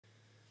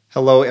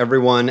Hello,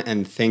 everyone,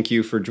 and thank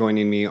you for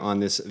joining me on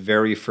this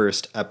very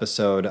first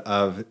episode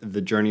of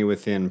the Journey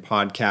Within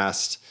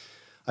podcast.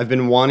 I've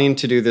been wanting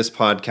to do this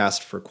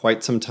podcast for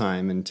quite some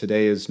time, and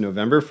today is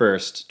November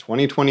 1st,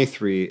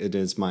 2023. It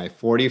is my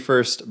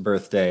 41st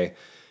birthday,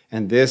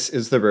 and this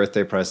is the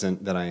birthday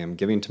present that I am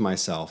giving to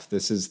myself.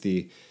 This is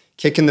the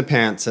kick in the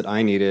pants that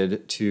I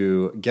needed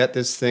to get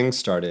this thing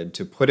started,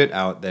 to put it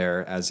out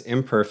there as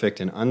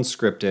imperfect and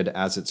unscripted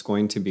as it's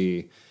going to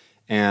be.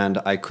 And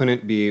I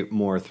couldn't be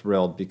more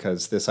thrilled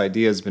because this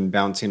idea has been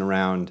bouncing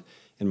around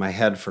in my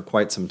head for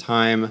quite some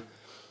time.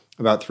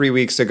 About 3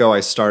 weeks ago,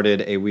 I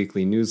started a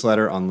weekly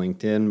newsletter on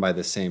LinkedIn by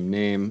the same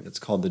name. It's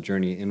called The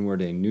Journey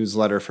Inward, a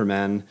newsletter for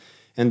men.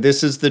 And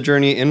this is The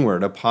Journey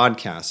Inward, a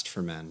podcast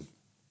for men.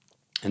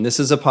 And this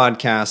is a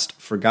podcast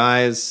for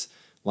guys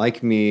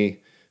like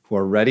me who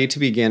are ready to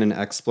begin an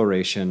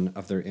exploration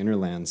of their inner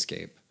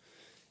landscape.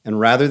 And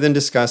rather than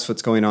discuss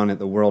what's going on in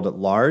the world at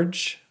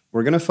large,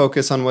 we're going to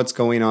focus on what's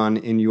going on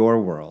in your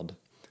world,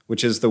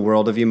 which is the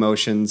world of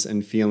emotions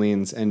and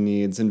feelings and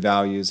needs and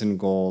values and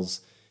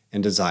goals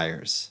and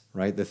desires,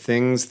 right? The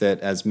things that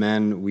as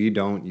men we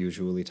don't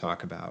usually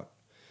talk about.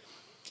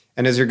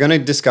 And as you're going to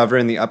discover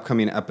in the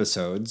upcoming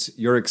episodes,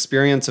 your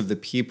experience of the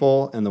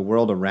people and the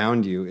world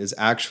around you is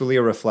actually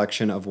a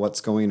reflection of what's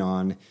going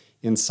on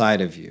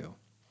inside of you.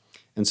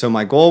 And so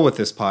my goal with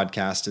this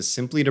podcast is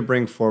simply to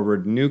bring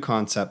forward new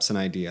concepts and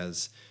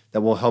ideas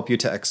that will help you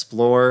to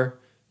explore,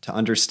 to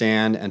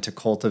understand, and to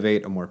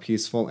cultivate a more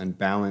peaceful and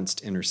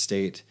balanced inner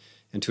state,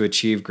 and to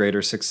achieve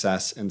greater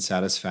success and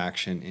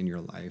satisfaction in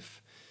your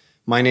life.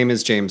 My name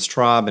is James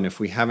Traub, and if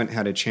we haven't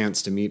had a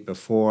chance to meet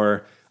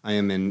before, I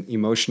am an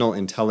emotional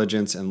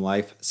intelligence and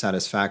life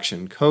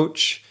satisfaction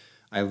coach.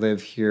 I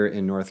live here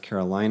in North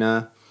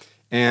Carolina,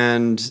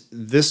 and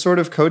this sort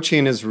of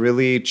coaching is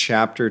really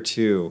chapter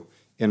 2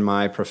 in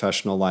my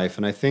professional life,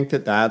 and I think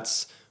that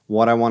that's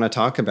what I want to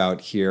talk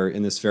about here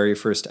in this very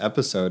first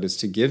episode is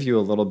to give you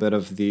a little bit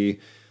of the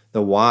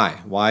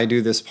why. Why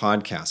do this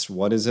podcast?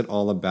 What is it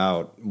all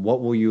about?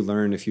 What will you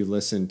learn if you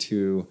listen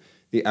to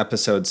the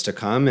episodes to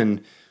come?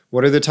 And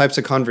what are the types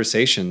of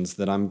conversations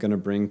that I'm going to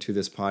bring to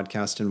this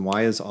podcast? And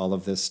why is all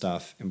of this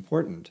stuff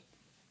important?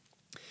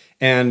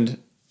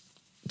 And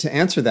to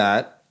answer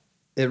that,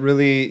 it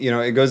really,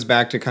 it goes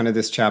back to kind of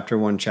this chapter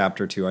 1,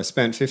 chapter 2. I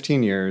spent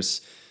 15 years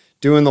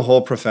doing the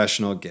whole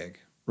professional gig.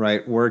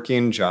 Right?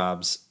 Working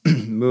jobs,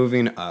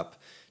 moving up,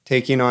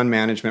 taking on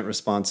management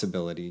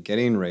responsibility,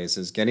 getting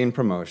raises, getting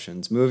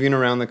promotions, moving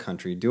around the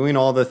country, doing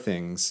all the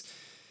things,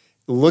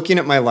 looking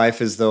at my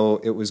life as though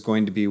it was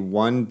going to be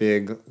one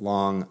big,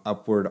 long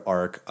upward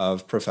arc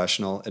of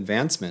professional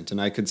advancement.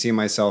 And I could see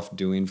myself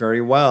doing very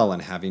well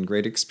and having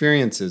great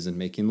experiences and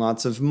making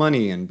lots of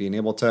money and being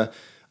able to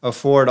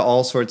afford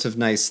all sorts of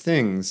nice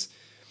things.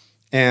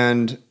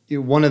 And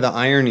one of the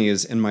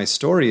ironies in my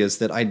story is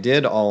that I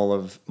did all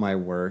of my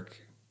work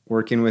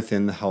working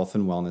within the health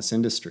and wellness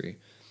industry.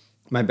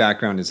 My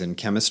background is in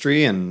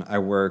chemistry, and I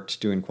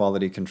worked doing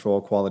quality control,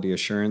 quality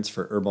assurance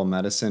for herbal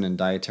medicine and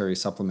dietary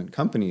supplement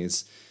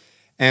companies.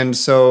 And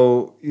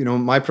so,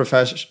 my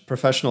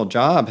professional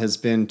job has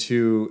been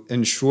to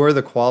ensure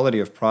the quality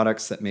of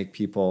products that make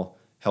people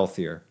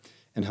healthier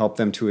and help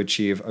them to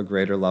achieve a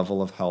greater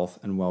level of health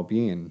and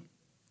well-being.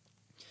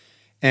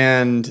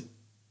 And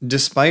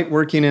despite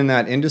working in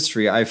that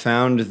industry, I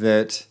found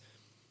that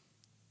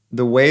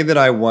the way that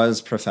I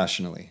was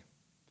professionally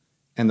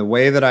and the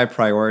way that I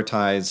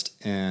prioritized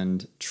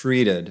and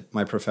treated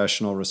my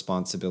professional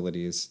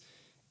responsibilities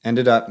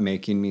ended up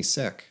making me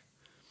sick.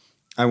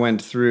 I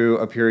went through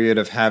a period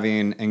of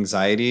having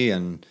anxiety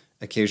and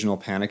occasional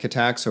panic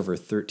attacks over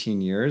 13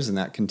 years, and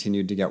that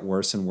continued to get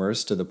worse and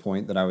worse to the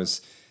point that I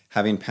was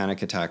having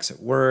panic attacks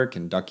at work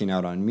and ducking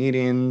out on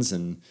meetings,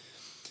 and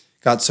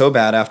got so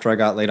bad after I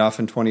got laid off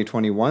in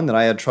 2021 that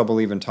I had trouble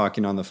even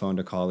talking on the phone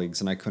to colleagues,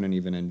 and I couldn't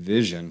even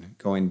envision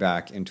going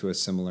back into a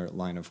similar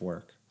line of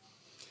work.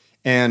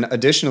 And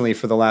additionally,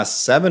 for the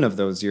last 7 of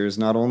those years,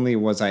 not only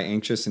was I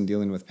anxious and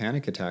dealing with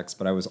panic attacks,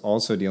 but I was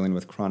also dealing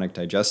with chronic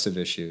digestive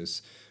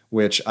issues,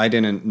 which I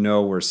didn't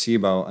know were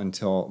SIBO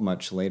until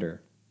much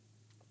later.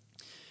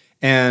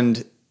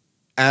 And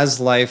as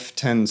life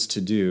tends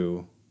to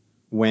do,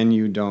 when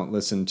you don't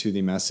listen to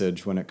the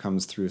message when it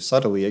comes through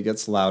subtly, it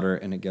gets louder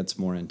and it gets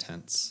more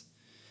intense.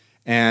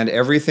 And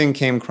everything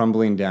came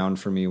crumbling down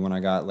for me when I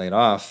got laid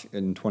off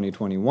in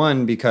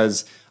 2021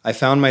 because I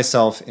found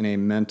myself in a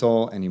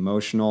mental and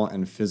emotional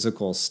and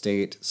physical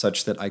state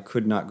such that I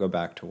could not go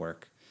back to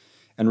work.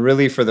 And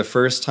really, for the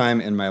first time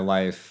in my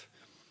life,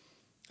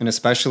 and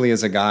especially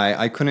as a guy,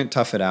 I couldn't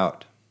tough it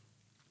out.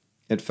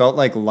 It felt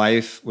like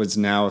life was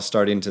now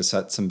starting to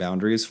set some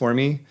boundaries for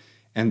me,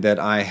 and that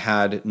I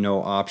had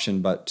no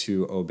option but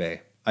to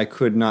obey. I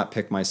could not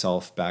pick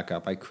myself back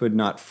up. I could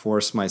not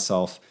force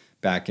myself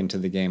back into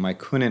the game. I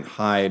couldn't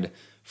hide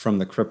from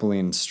the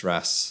crippling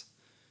stress,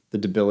 the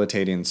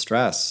debilitating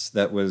stress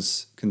that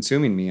was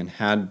consuming me and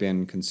had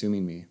been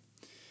consuming me.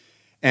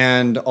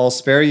 And I'll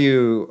spare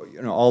you,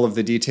 all of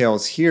the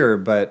details here,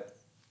 but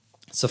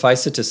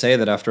Suffice it to say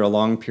that after a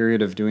long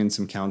period of doing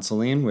some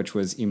counseling, which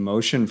was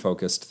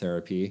emotion-focused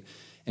therapy,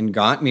 and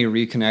got me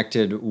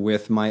reconnected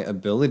with my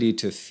ability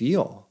to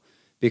feel,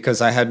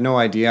 because I had no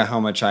idea how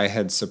much I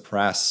had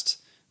suppressed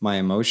my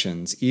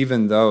emotions,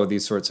 even though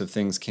these sorts of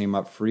things came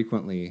up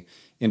frequently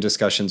in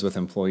discussions with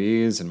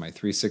employees and my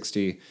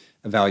 360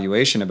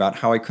 evaluation about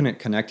how I couldn't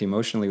connect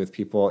emotionally with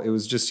people. It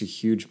was just a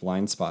huge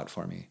blind spot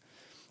for me.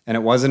 And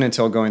it wasn't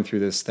until going through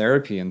this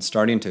therapy and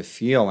starting to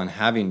feel and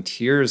having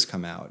tears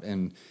come out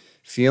and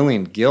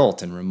feeling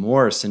guilt and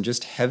remorse and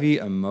just heavy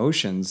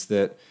emotions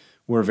that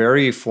were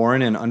very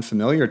foreign and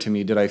unfamiliar to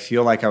me did I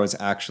feel like I was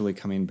actually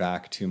coming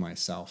back to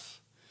myself.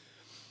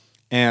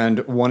 And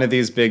one of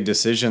these big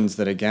decisions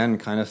that, again,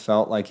 kind of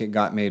felt like it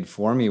got made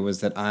for me was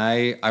that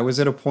I was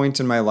at a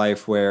point in my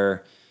life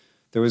where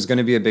there was going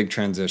to be a big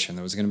transition.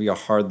 There was going to be a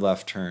hard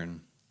left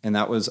turn. And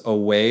that was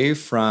away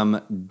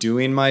from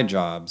doing my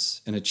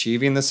jobs and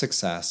achieving the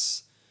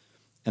success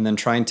and then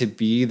trying to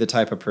be the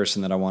type of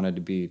person that I wanted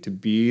to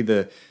be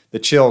the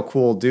chill,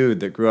 cool dude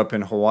that grew up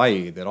in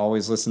Hawaii, that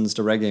always listens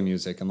to reggae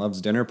music and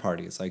loves dinner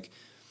parties. Like,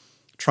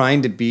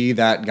 trying to be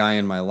that guy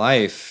in my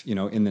life,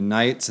 in the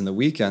nights and the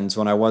weekends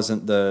when I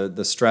wasn't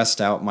the stressed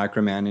out,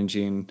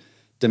 micromanaging,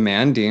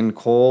 demanding,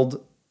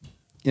 cold,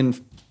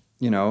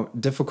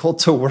 difficult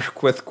to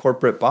work with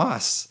corporate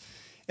boss.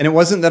 And it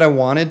wasn't that I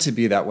wanted to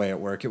be that way at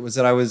work. It was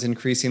that I was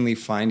increasingly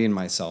finding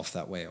myself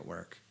that way at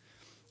work.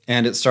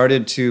 And it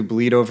started to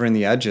bleed over in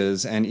the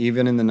edges. And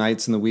even in the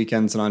nights and the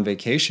weekends and on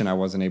vacation, I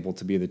wasn't able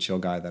to be the chill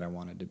guy that I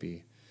wanted to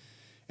be.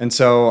 And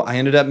so I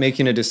ended up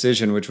making a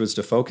decision, which was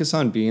to focus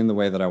on being the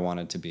way that I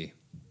wanted to be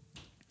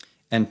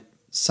and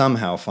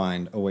somehow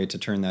find a way to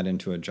turn that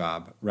into a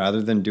job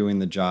rather than doing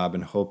the job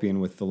and hoping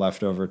with the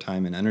leftover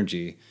time and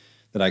energy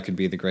that I could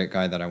be the great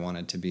guy that I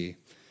wanted to be.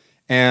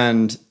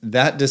 And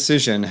that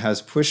decision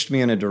has pushed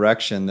me in a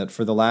direction that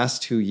for the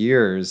last 2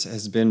 years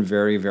has been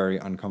very, very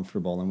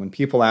uncomfortable. And when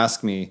people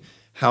ask me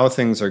how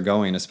things are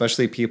going,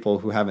 especially people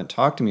who haven't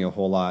talked to me a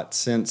whole lot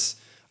since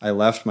I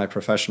left my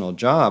professional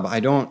job, I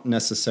don't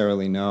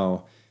necessarily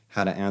know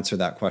how to answer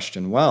that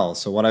question well.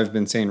 So what I've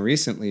been saying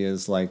recently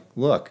is like,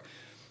 look,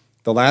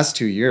 the last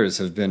 2 years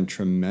have been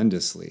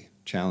tremendously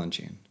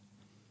challenging,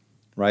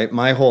 right?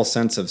 My whole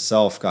sense of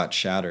self got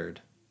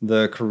shattered.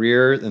 The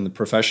career and the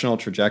professional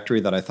trajectory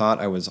that I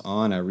thought I was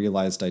on, I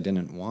realized I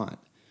didn't want.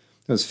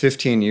 It was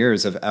 15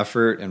 years of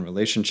effort and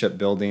relationship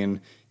building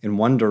in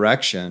one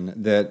direction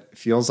that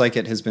feels like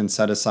it has been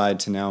set aside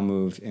to now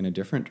move in a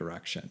different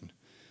direction.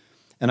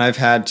 And I've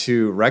had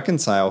to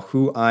reconcile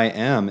who I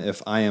am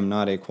if I am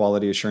not a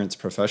quality assurance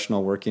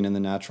professional working in the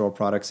natural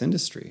products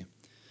industry.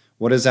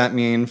 What does that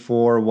mean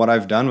for what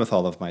I've done with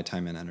all of my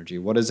time and energy?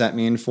 What does that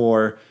mean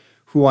for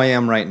who I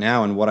am right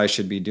now and what I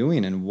should be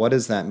doing? And what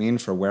does that mean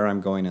for where I'm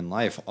going in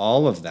life?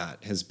 All of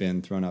that has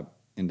been thrown up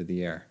into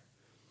the air.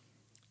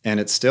 And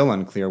it's still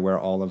unclear where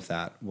all of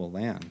that will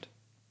land.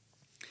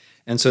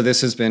 And so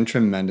this has been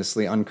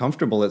tremendously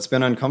uncomfortable. It's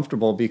been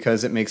uncomfortable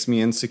because it makes me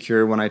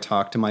insecure when I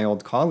talk to my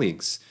old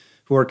colleagues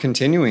who are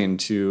continuing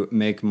to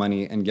make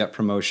money and get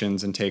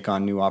promotions and take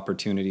on new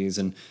opportunities.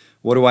 And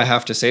what do I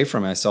have to say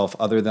for myself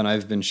other than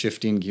I've been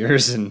shifting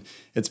gears and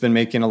it's been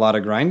making a lot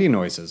of grinding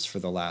noises for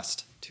the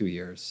last 2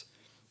 years?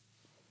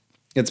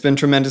 It's been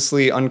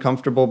tremendously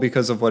uncomfortable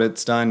because of what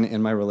it's done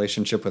in my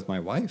relationship with my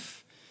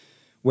wife,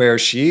 where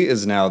she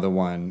is now the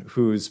one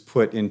who's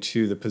put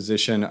into the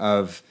position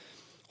of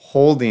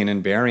holding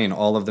and bearing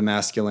all of the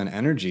masculine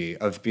energy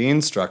of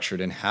being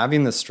structured and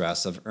having the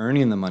stress of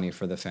earning the money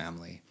for the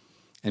family.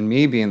 And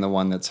me being the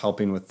one that's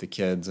helping with the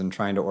kids and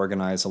trying to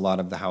organize a lot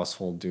of the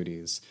household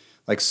duties.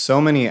 Like, so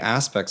many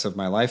aspects of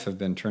my life have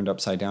been turned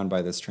upside down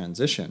by this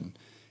transition.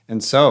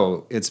 And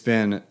so it's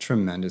been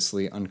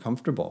tremendously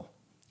uncomfortable.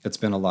 It's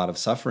been a lot of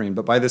suffering.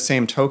 But by the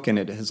same token,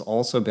 it has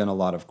also been a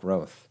lot of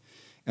growth.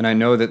 And I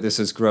know that this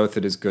is growth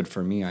that is good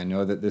for me. I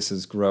know that this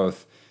is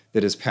growth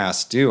that is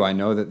past due. I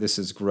know that this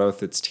is growth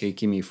that's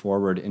taking me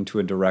forward into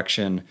a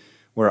direction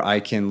where I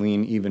can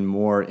lean even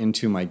more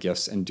into my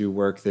gifts and do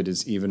work that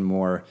is even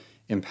more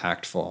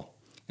impactful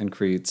and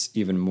creates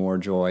even more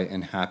joy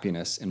and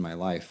happiness in my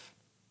life.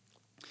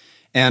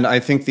 And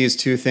I think these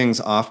two things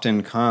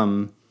often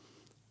come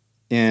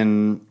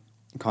in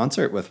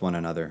concert with one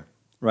another,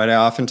 right? I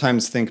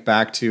oftentimes think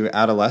back to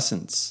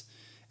adolescence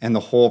and the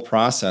whole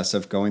process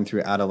of going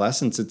through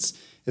adolescence.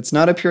 It's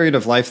not a period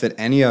of life that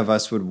any of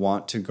us would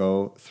want to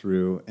go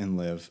through and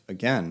live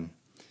again.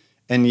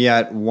 And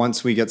yet,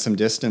 once we get some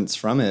distance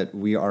from it,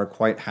 we are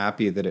quite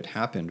happy that it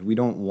happened. We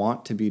don't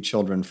want to be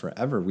children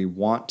forever. We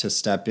want to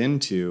step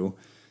into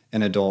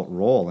an adult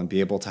role and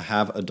be able to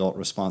have adult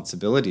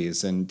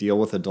responsibilities and deal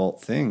with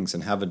adult things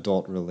and have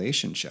adult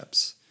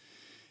relationships.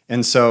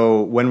 And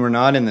so when we're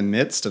not in the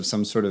midst of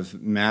some sort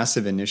of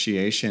massive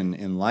initiation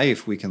in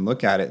life, we can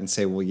look at it and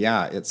say, well,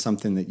 yeah, it's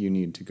something that you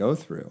need to go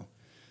through.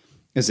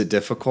 Is it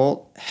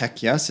difficult?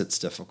 Heck yes, it's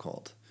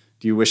difficult.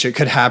 Do you wish it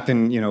could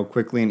happen,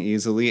 quickly and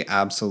easily?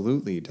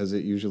 Absolutely. Does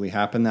it usually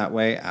happen that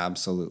way?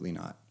 Absolutely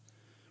not.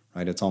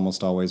 Right? It's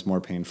almost always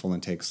more painful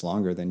and takes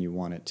longer than you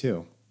want it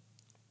to.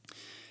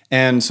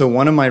 And so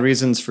one of my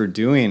reasons for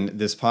doing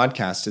this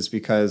podcast is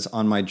because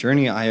on my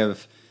journey, I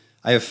have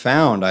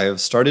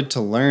started to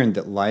learn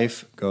that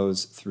life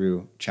goes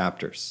through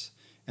chapters.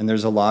 And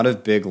there's a lot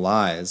of big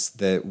lies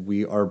that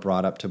we are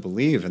brought up to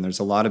believe. And there's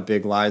a lot of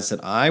big lies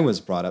that I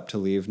was brought up to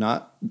believe,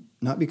 not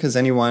because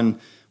anyone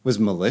was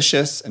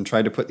malicious and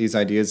tried to put these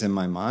ideas in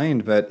my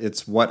mind, but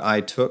it's what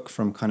I took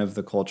from kind of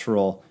the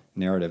cultural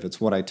narrative. It's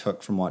what I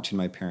took from watching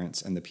my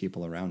parents and the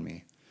people around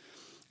me.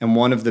 And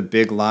one of the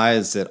big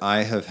lies that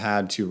I have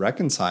had to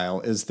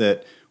reconcile is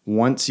that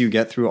once you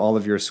get through all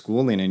of your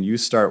schooling and you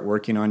start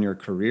working on your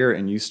career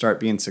and you start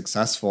being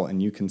successful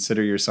and you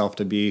consider yourself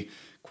to be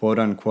quote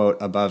unquote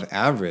above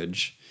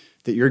average,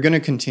 that you're going to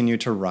continue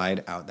to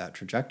ride out that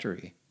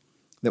trajectory.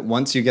 That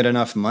once you get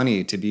enough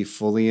money to be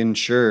fully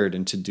insured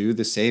and to do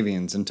the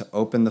savings and to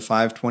open the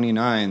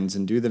 529s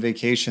and do the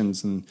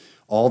vacations and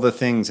all the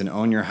things and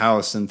own your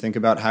house and think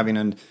about having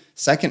a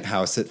second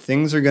house, that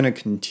things are going to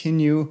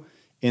continue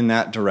in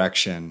that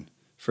direction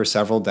for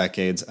several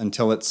decades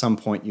until at some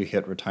point you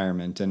hit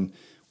retirement. And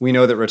we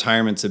know that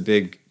retirement's a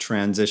big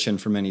transition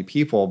for many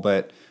people,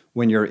 but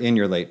when you're in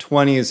your late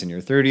 20s and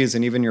your 30s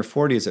and even your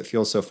 40s, it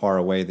feels so far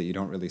away that you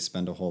don't really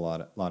spend a whole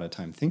lot of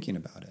time thinking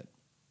about it.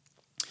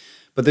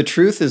 But the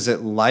truth is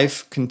that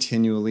life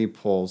continually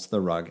pulls the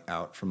rug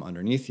out from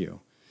underneath you.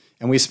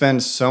 And we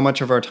spend so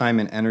much of our time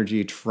and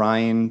energy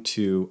trying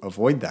to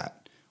avoid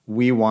that.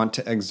 We want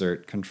to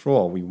exert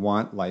control. We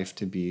want life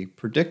to be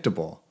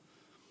predictable.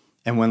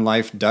 And when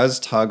life does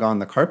tug on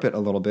the carpet a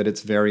little bit,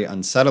 it's very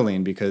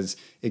unsettling because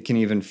it can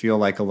even feel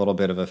like a little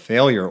bit of a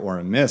failure or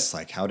a miss,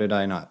 like, how did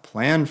I not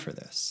plan for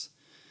this?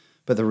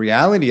 But the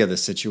reality of the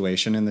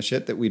situation and the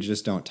shit that we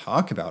just don't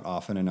talk about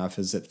often enough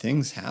is that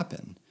things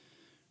happen,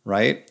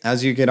 right?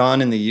 As you get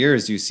on in the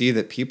years, you see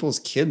that people's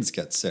kids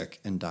get sick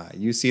and die.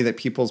 You see that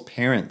people's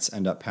parents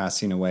end up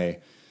passing away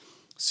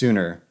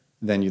sooner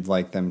than you'd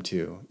like them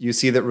to. You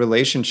see that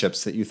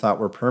relationships that you thought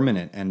were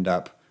permanent end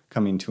up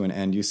coming to an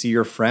end. You see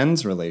your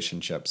friends'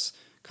 relationships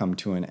come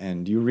to an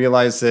end. You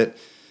realize that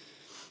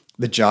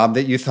the job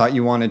that you thought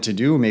you wanted to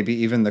do, maybe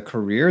even the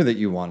career that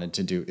you wanted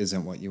to do,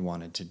 isn't what you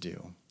wanted to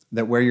do.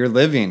 That where you're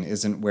living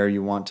isn't where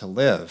you want to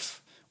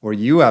live, or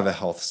you have a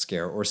health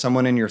scare, or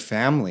someone in your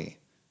family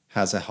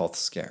has a health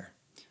scare.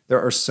 There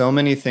are so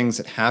many things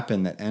that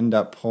happen that end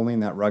up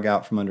pulling that rug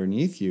out from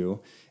underneath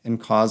you and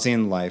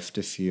causing life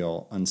to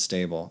feel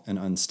unstable and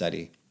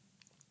unsteady.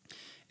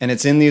 And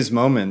it's in these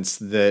moments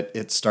that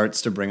it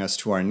starts to bring us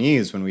to our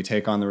knees when we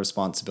take on the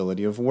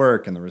responsibility of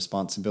work and the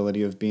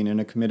responsibility of being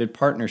in a committed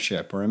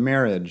partnership or a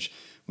marriage,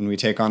 when we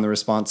take on the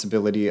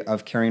responsibility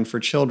of caring for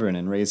children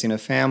and raising a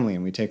family,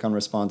 and we take on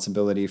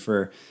responsibility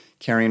for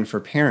caring for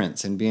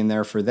parents and being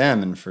there for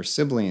them and for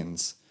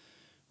siblings,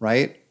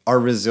 right? Our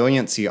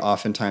resiliency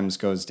oftentimes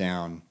goes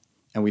down,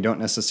 and we don't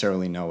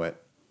necessarily know it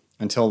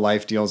until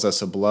life deals us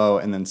a blow,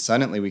 and then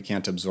suddenly we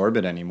can't absorb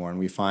it anymore, and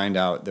we find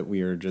out that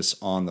we are just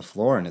on the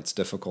floor and it's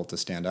difficult to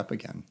stand up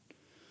again.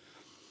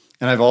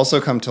 And I've also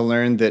come to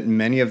learn that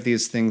many of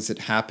these things that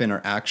happen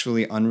are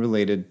actually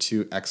unrelated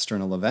to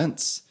external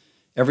events.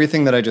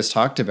 Everything that I just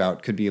talked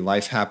about could be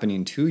life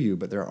happening to you,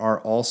 but there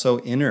are also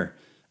inner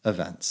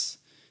events.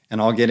 And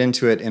I'll get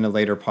into it in a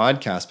later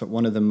podcast, but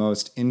one of the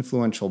most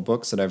influential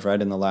books that I've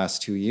read in the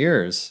last 2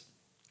 years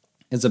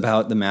is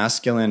about the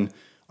masculine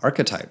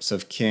archetypes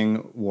of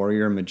king,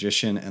 warrior,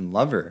 magician, and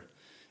lover,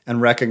 and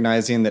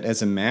recognizing that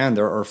as a man,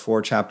 there are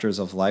 4 chapters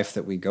of life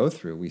that we go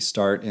through. We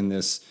start in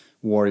this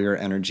warrior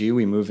energy,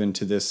 we move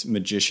into this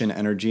magician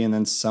energy, and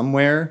then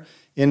somewhere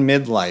in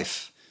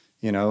midlife,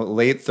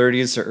 late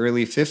 30s to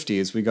early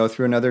 50s, we go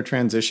through another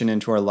transition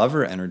into our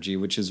lover energy,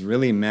 which is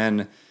really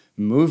men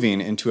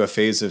moving into a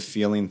phase of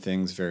feeling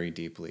things very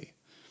deeply.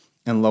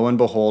 And lo and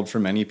behold,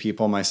 for many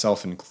people,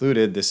 myself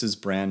included, this is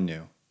brand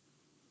new.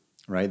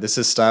 Right? This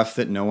is stuff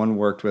that no one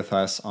worked with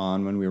us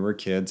on when we were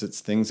kids. It's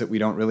things that we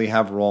don't really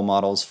have role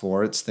models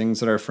for. It's things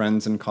that our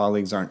friends and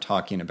colleagues aren't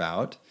talking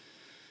about.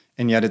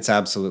 And yet it's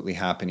absolutely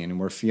happening, and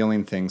we're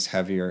feeling things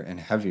heavier and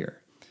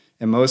heavier.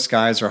 And most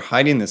guys are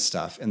hiding this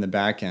stuff in the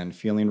back end,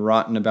 feeling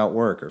rotten about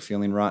work, or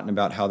feeling rotten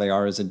about how they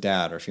are as a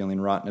dad, or feeling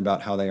rotten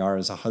about how they are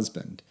as a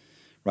husband,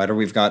 right? Or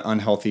we've got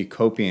unhealthy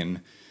coping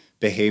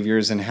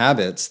behaviors and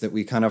habits that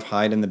we kind of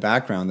hide in the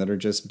background that are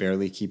just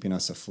barely keeping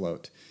us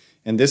afloat.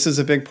 And this is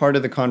a big part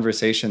of the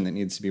conversation that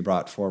needs to be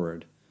brought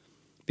forward,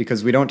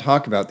 because we don't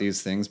talk about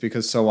these things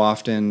because so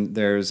often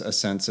there's a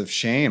sense of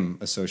shame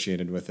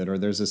associated with it, or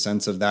there's a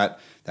sense of that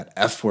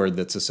F word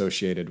that's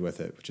associated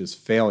with it, which is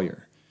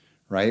failure,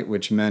 right?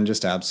 Which men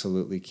just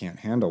absolutely can't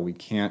handle. We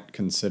can't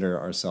consider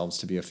ourselves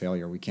to be a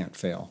failure. We can't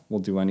fail.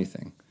 We'll do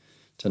anything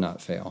to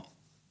not fail.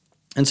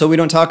 And so we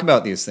don't talk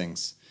about these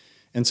things.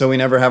 And so we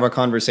never have a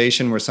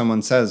conversation where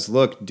someone says,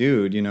 look,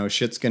 dude,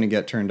 shit's going to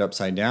get turned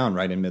upside down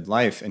right in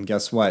midlife. And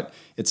guess what?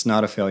 It's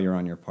not a failure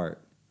on your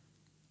part.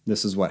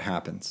 This is what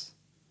happens,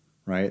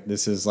 right?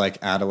 This is like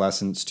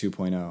adolescence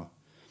 2.0.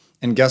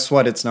 And guess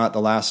what? It's not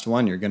the last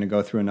one. You're going to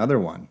go through another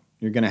one.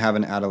 You're going to have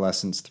an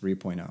adolescence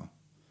 3.0.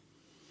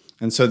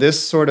 And so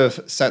this sort of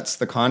sets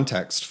the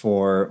context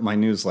for my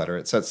newsletter.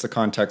 It sets the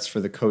context for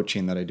the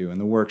coaching that I do and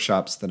the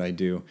workshops that I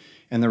do,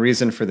 and the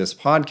reason for this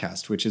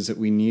podcast, which is that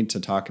we need to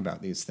talk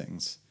about these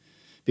things.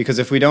 Because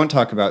if we don't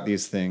talk about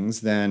these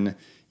things, then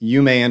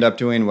you may end up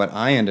doing what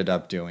I ended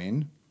up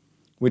doing,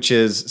 which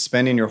is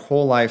spending your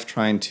whole life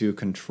trying to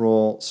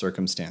control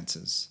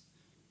circumstances,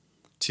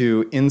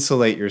 to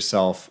insulate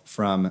yourself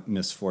from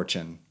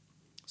misfortune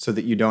so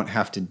that you don't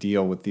have to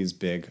deal with these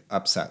big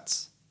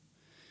upsets.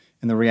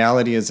 And the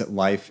reality is that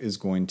life is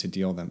going to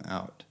deal them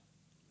out.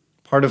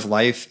 Part of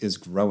life is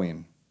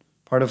growing.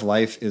 Part of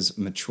life is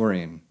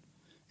maturing.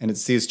 And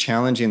it's these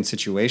challenging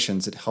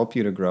situations that help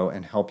you to grow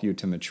and help you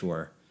to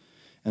mature.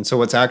 And so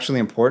what's actually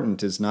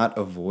important is not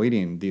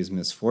avoiding these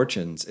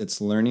misfortunes.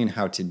 It's learning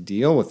how to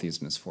deal with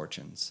these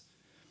misfortunes.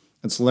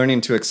 It's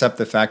learning to accept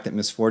the fact that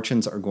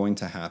misfortunes are going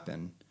to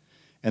happen.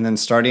 And then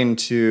starting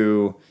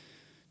to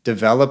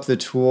develop the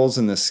tools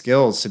and the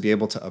skills to be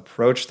able to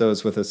approach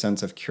those with a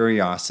sense of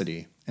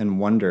curiosity and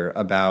wonder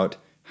about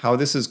how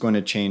this is going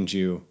to change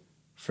you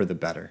for the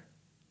better,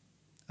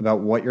 about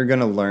what you're going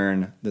to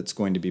learn that's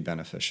going to be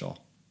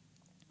beneficial,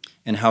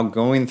 and how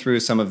going through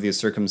some of these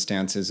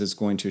circumstances is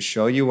going to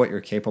show you what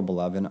you're capable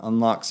of and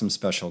unlock some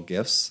special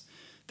gifts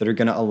that are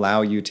going to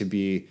allow you to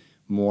be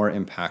more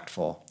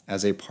impactful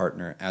as a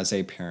partner, as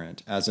a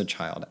parent, as a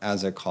child,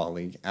 as a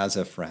colleague, as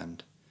a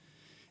friend.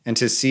 And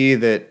to see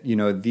that,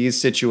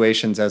 these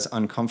situations, as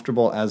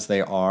uncomfortable as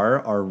they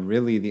are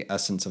really the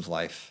essence of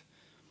life.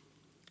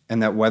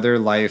 And that whether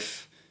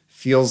life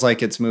feels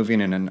like it's moving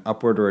in an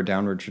upward or a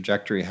downward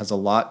trajectory has a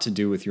lot to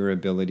do with your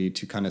ability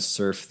to kind of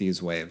surf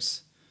these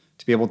waves,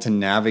 to be able to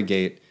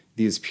navigate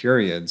these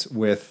periods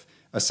with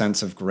a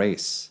sense of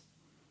grace,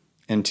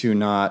 and to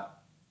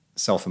not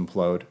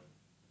self-implode,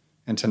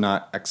 and to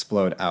not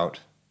explode out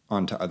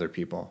onto other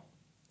people.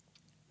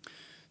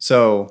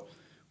 So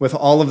with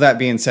all of that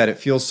being said, it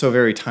feels so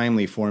very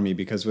timely for me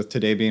because with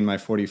today being my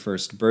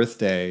 41st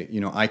birthday,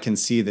 I can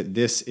see that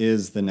this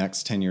is the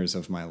next 10 years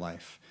of my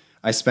life.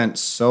 I spent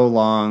so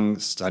long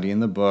studying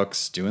the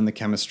books, doing the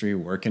chemistry,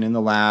 working in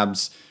the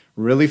labs,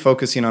 really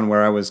focusing on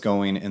where I was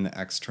going in the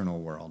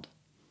external world.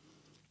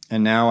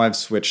 And now I've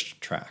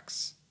switched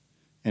tracks,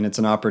 and it's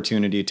an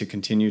opportunity to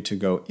continue to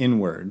go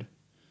inward,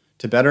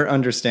 to better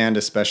understand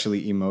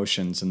especially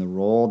emotions and the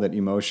role that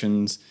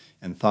emotions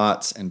and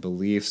thoughts and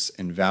beliefs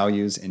and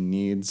values and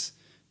needs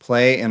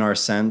play in our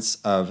sense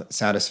of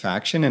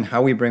satisfaction and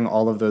how we bring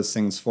all of those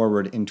things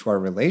forward into our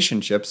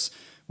relationships,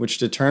 which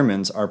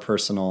determines our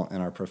personal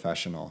and our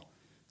professional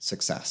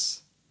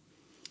success.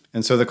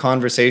 And so the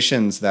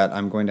conversations that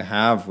I'm going to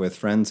have with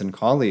friends and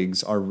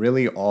colleagues are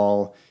really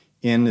all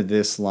in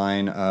this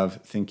line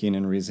of thinking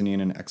and reasoning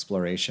and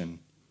exploration.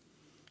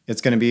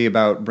 It's going to be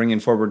about bringing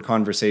forward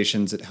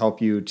conversations that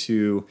help you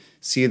to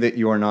see that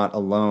you are not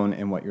alone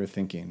in what you're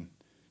thinking,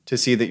 to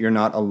see that you're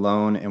not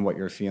alone in what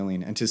you're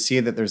feeling, and to see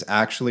that there's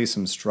actually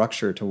some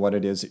structure to what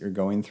it is that you're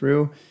going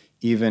through,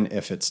 even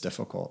if it's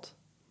difficult.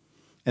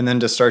 And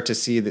then to start to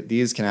see that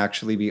these can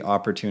actually be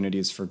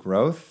opportunities for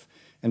growth,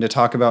 and to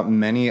talk about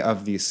many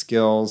of these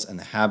skills and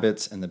the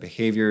habits and the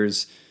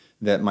behaviors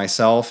that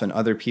myself and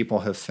other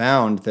people have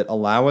found that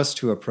allow us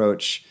to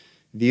approach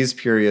these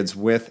periods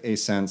with a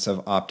sense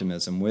of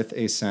optimism, with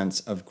a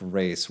sense of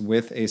grace,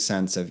 with a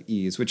sense of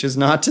ease, which is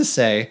not to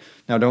say,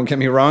 now don't get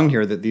me wrong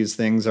here, that these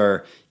things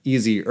are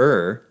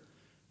easier,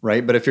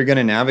 right? But if you're going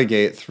to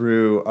navigate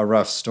through a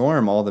rough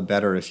storm, all the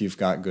better if you've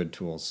got good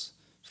tools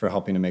for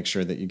helping to make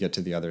sure that you get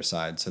to the other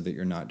side so that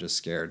you're not just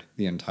scared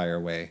the entire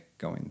way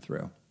going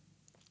through.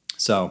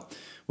 So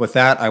with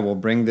that, I will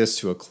bring this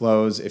to a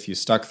close. If you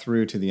stuck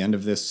through to the end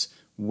of this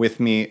with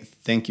me,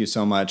 thank you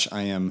so much.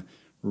 I am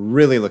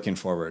really looking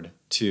forward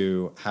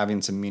to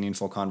having some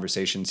meaningful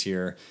conversations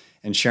here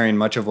and sharing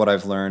much of what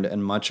I've learned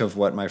and much of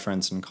what my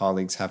friends and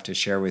colleagues have to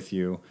share with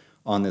you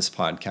on this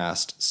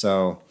podcast.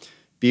 So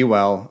be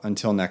well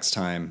until next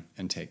time,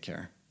 and take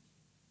care.